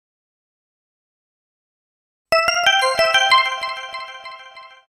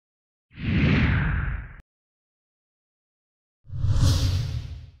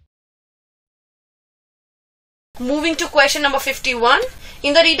Moving to question number 51.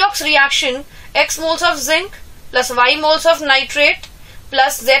 In the redox reaction, X moles of zinc plus Y moles of nitrate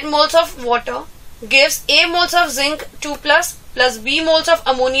plus Z moles of water gives A moles of zinc 2 plus B moles of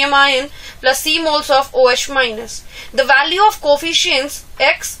ammonium ion plus C moles of OH minus. The value of coefficients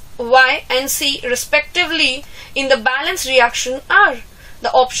X, Y and C respectively in the balanced reaction are.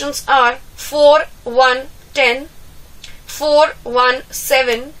 The options are 4, 1, 10, 4, 1,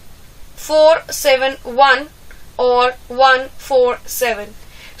 7, 4, 7, 1 or 1, 4, 7.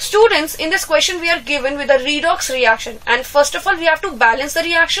 Students, in this question we are given with a redox reaction, and first of all we have to balance the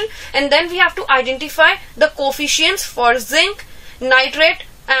reaction and then we have to identify the coefficients for zinc, nitrate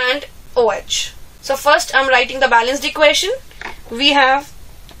and OH. So first I am writing the balanced equation. We have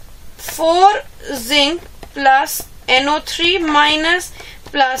 4 zinc plus NO3 minus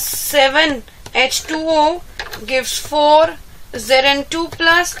plus 7 H2O gives 4 Zn2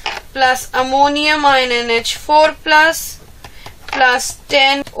 plus ammonium ion NH4 plus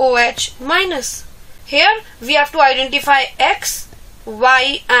 10 OH minus. Here we have to identify X,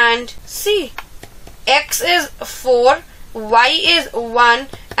 Y and C. X is 4, Y is 1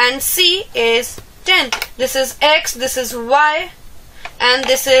 and C is 10. This is X, this is Y and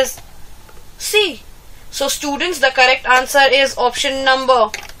this is C. So students, the correct answer is option number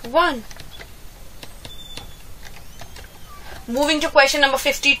 1. Moving to question number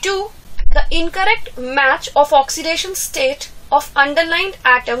 52. The incorrect match of oxidation state of underlined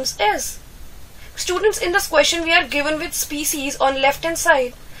atoms is. Students, in this question we are given with species on left hand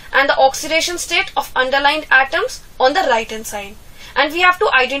side and the oxidation state of underlined atoms on the right hand side, and we have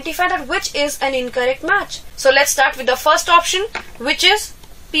to identify that which is an incorrect match. So let's start with the first option, which is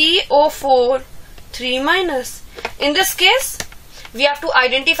PO4 3-. In this case we have to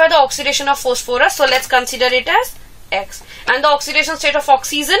identify the oxidation of phosphorus, so let's consider it as X, and the oxidation state of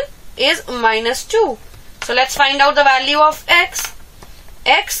oxygen is -2. So let's find out the value of X.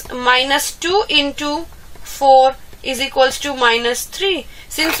 X minus 2 into 4 is equals to -3.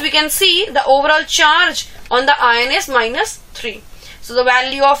 Since we can see the overall charge on the ion is -3. So the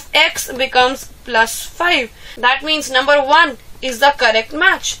value of X becomes +5. That means number 1 is the correct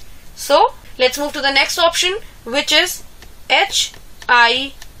match. So let's move to the next option, which is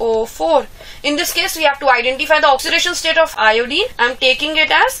HiO4. In this case we have to identify the oxidation state of iodine. I am taking it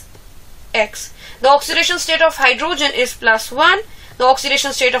as X. The oxidation state of hydrogen is +1. The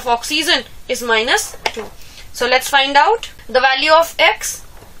oxidation state of oxygen is -2. So let's find out the value of X.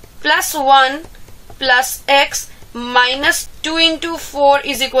 +1 plus X minus 2 into 4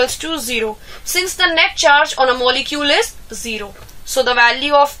 is equals to 0. Since the net charge on a molecule is 0, so the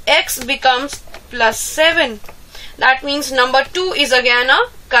value of X becomes +7. That means number 2 is again a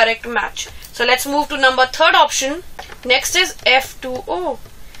correct match. So let's move to number 3rd option. Next is F2O.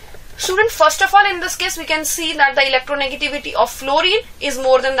 Student, first of all, in this case we can see that the electronegativity of fluorine is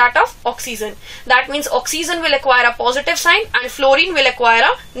more than that of oxygen. That means oxygen will acquire a positive sign and fluorine will acquire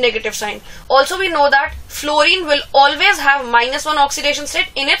a negative sign. Also we know that fluorine will always have -1 oxidation state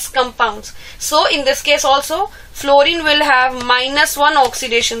in its compounds. So in this case also fluorine will have -1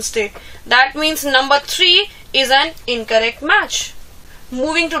 oxidation state. That means number 3 is an incorrect match.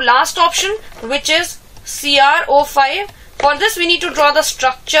 Moving to last option, which is CrO5. For this we need to draw the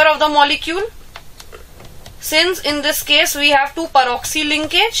structure of the molecule. Since in this case we have 2 peroxy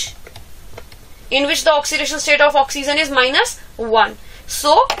linkage in which the oxidation state of oxygen is -1.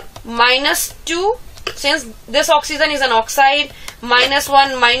 So -2, since this oxygen is an oxide,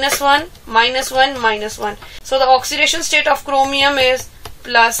 -1, -1, -1, -1. So the oxidation state of chromium is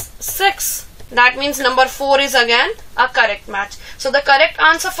 +6. That means number 4 is again a correct match. So the correct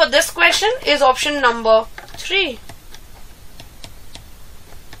answer for this question is option number 3.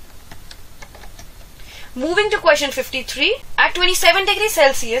 Moving to question 53. At 27 degrees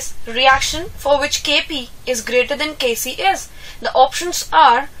Celsius, reaction for which Kp is greater than Kc is. The options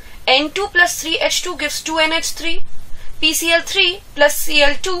are N2 plus 3H2 gives 2NH3, PCl3 plus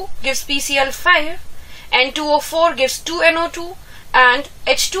Cl2 gives PCl5, N2O4 gives 2NO2 and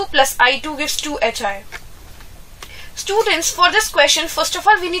H2 plus I2 gives 2HI. Students, for this question, first of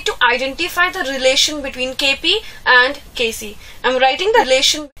all we need to identify the relation between Kp and Kc. I am writing the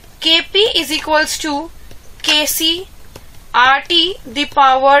relation. Kp is equals to Kc RT the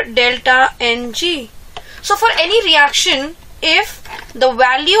power delta Ng. So for any reaction, if the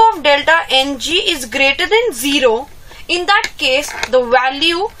value of delta Ng is greater than 0, in that case the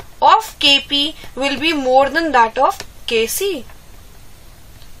value of Kp will be more than that of Kc.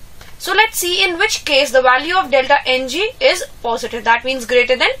 So let's see in which case the value of delta Ng is positive. That means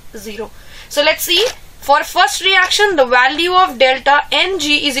greater than 0. So let's see. For first reaction, the value of delta Ng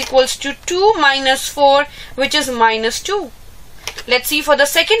is equals to 2 minus 4, which is minus 2. Let's see for the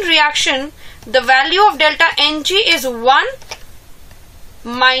second reaction, the value of delta Ng is 1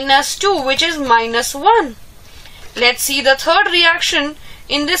 minus 2, which is minus 1. Let's see the third reaction.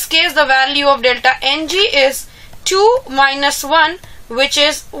 In this case, the value of delta Ng is 2 minus 1, which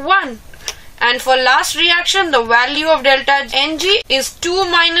is 1. And for last reaction, the value of delta Ng is 2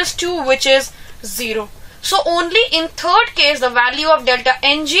 minus 2, which is 0. So only in third case the value of delta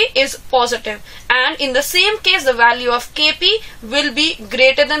Ng is positive, and in the same case the value of Kp will be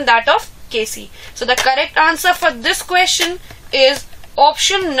greater than that of Kc. So the correct answer for this question is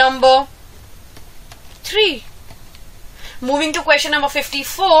option number 3. Moving to question number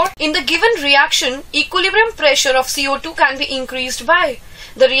 54. In the given reaction, equilibrium pressure of CO2 can be increased by.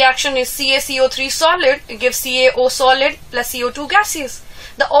 The reaction is CaCO3 solid gives CaO solid plus CO2 gaseous.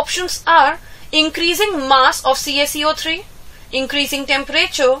 The options are increasing mass of CaCO3, increasing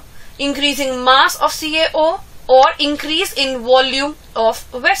temperature, increasing mass of CaO, or increase in volume of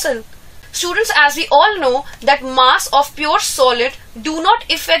vessel. Students, as we all know that mass of pure solid do not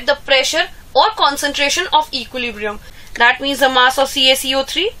affect the pressure or concentration of equilibrium. That means the mass of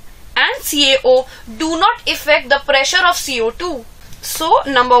CaCO3 and CaO do not affect the pressure of CO2. So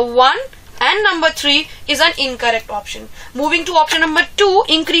number 1 and number 3 is an incorrect option. Moving to option number 2,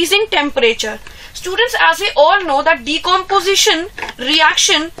 increasing temperature. Students, as we all know that decomposition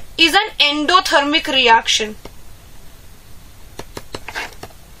reaction is an endothermic reaction.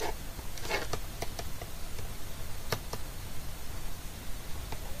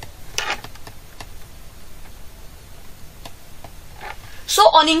 So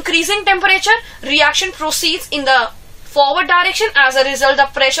on increasing temperature, reaction proceeds in the forward direction. As a result, the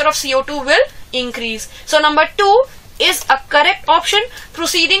pressure of CO2 will increase. So number 2 is a correct option.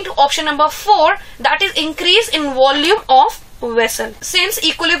 Proceeding to option number 4, that is increase in volume of vessel. Since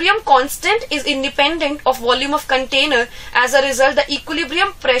equilibrium constant is independent of volume of container, as a result the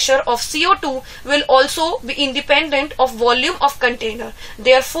equilibrium pressure of CO2 will also be independent of volume of container.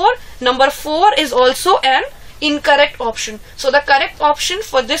 Therefore number 4 is also an incorrect option. So the correct option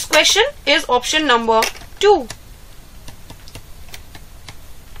for this question is option number 2.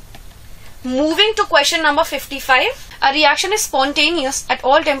 Moving to question number 55. A reaction is spontaneous at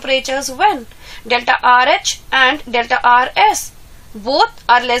all temperatures when delta RH and delta RS both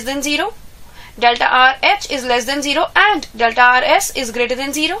are less than 0, delta RH is less than 0 and delta RS is greater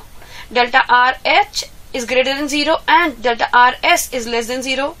than 0, delta RH is greater than 0 and delta RS is less than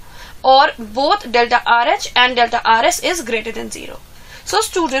 0, or both delta RH and delta RS is greater than 0. So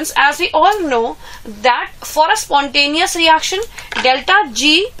students, as we all know that for a spontaneous reaction, delta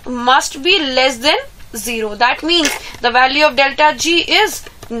G must be less than 0. That means the value of delta G is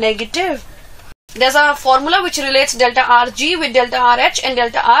negative. There's a formula which relates delta Rg with delta RH and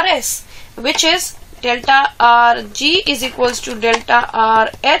delta Rs, which is delta Rg is equals to delta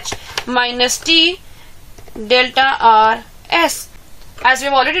RH minus T delta Rs. As we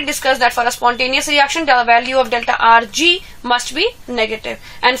have already discussed that for a spontaneous reaction, the value of delta Rg must be negative,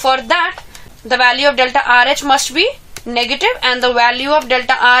 and for that the value of delta RH must be negative and the value of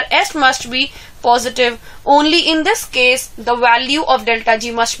delta Rs must be positive. Only in this case the value of delta G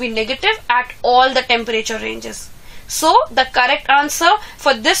must be negative at all the temperature ranges. So the correct answer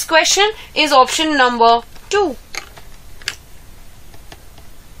for this question is option number 2.